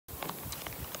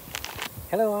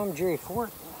Hello, I'm Jerry Fort.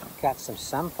 Got some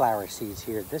sunflower seeds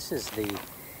here. This is the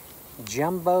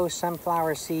jumbo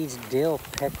sunflower seeds dill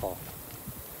pickle.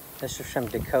 This is from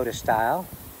Dakota style.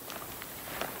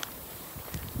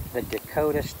 The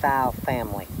Dakota style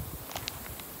family.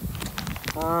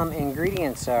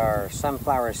 Ingredients are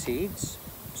sunflower seeds,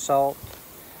 salt,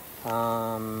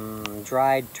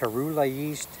 dried torula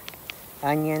yeast,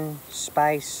 onion,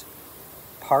 spice,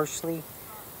 parsley,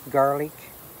 garlic,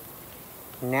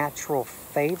 natural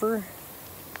favor,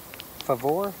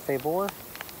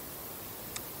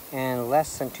 and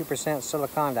less than 2%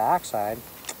 silicon dioxide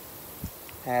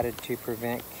added to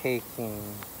prevent caking.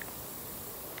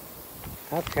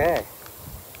 Okay.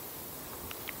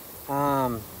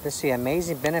 This is the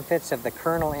amazing benefits of the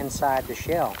kernel inside the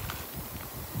shell.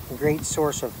 A great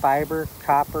source of fiber,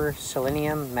 copper,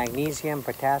 selenium, magnesium,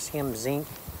 potassium, zinc,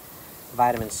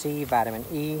 vitamin C, vitamin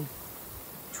E,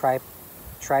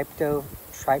 tryptophan,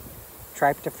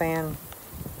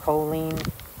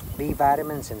 choline, B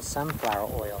vitamins, and sunflower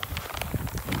oil.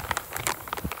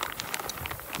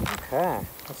 Okay,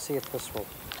 let's see if this will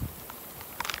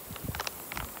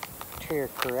tear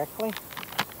correctly.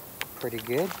 Pretty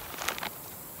good.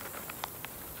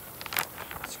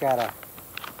 It's got a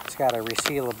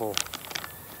resealable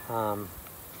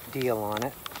deal on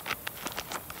it.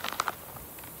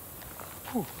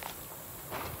 Whew.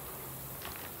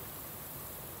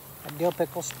 Dill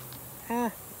pickles,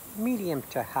 medium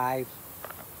to high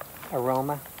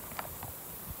aroma.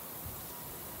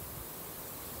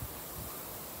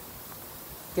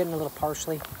 Getting a little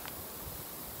parsley.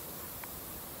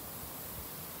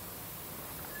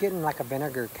 Getting like a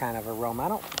vinegar kind of aroma. I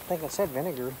don't think it said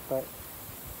vinegar, but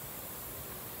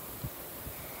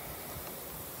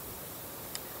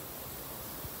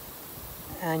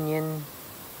onion,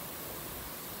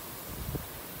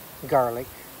 garlic.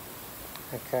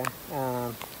 Okay,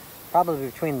 probably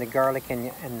between the garlic and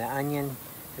the onion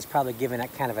is probably giving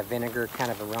that kind of a vinegar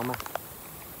kind of aroma.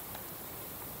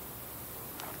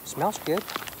 Smells good.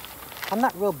 I'm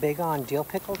not real big on dill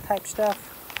pickle type stuff.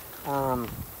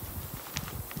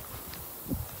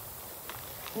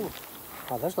 Ooh,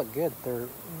 oh, those look good. They're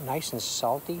nice and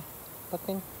salty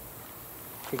looking.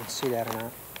 If you can see that or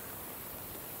not.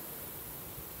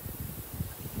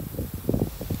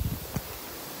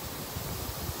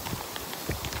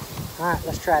 All right,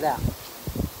 let's try it out.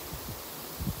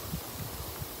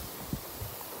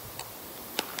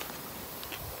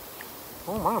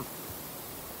 Oh, wow.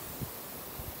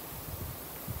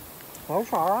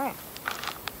 Those are all right.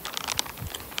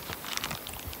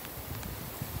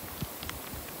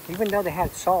 Even though they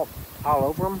had salt all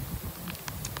over them,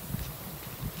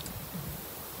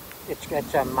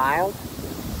 it's a mild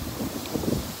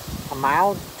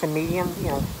to medium,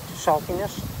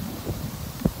 saltiness.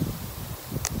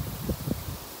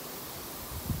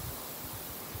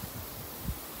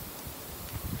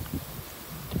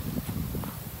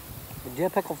 The dill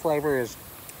pickle flavor is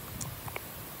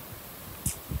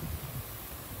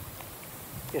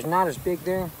not as big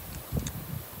there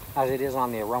as it is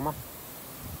on the aroma,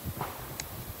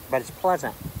 but it's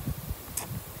pleasant.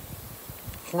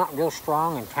 It's not real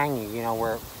strong and tangy,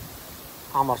 where it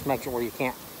almost makes it where you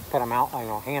can't put them out,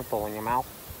 a handful in your mouth.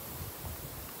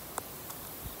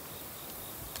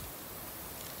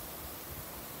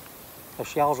 The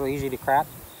shells are easy to crack.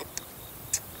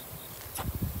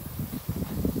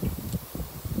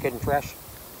 Good and fresh.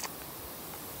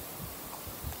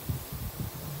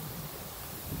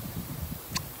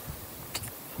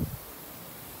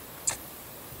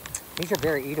 These are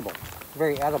very eatable,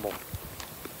 very edible.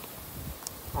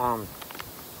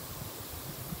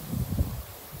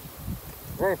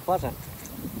 Very pleasant.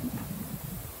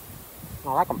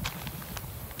 I like them.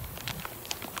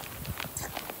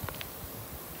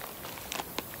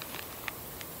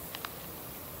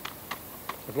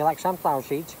 If you like sunflower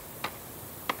seeds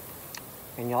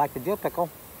and you like the dill pickle,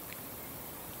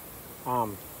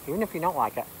 even if you don't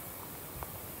like it,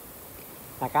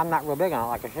 like I'm not real big on it,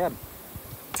 like I said,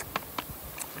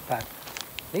 but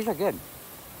these are good.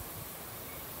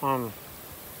 Go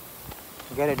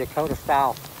to Dakota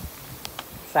style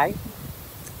site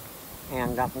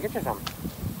and get you some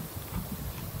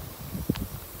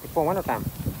before winter time.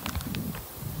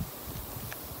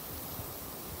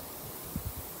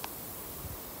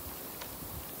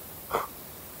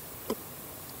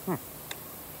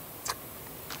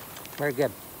 Very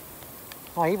good.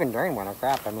 Well, even during winter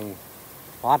crap, a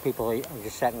lot of people are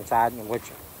just sitting inside,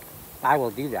 which I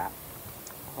will do that.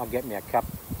 I'll get me a cup.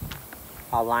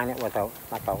 I'll line it with a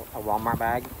Walmart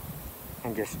bag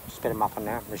and just spit them up in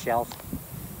there, the shells.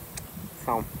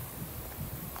 So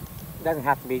it doesn't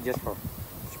have to be just for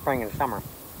spring and summer.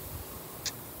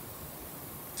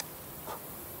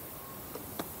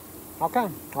 Okay,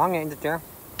 well, I'm gonna end it there.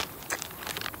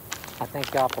 I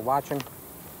thank y'all for watching.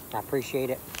 I appreciate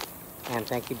it. And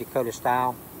thank you, Dakota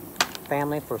Style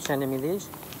family, for sending me these.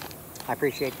 I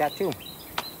appreciate that too.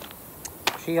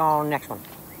 See y'all on the next one.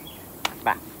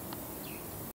 Bye.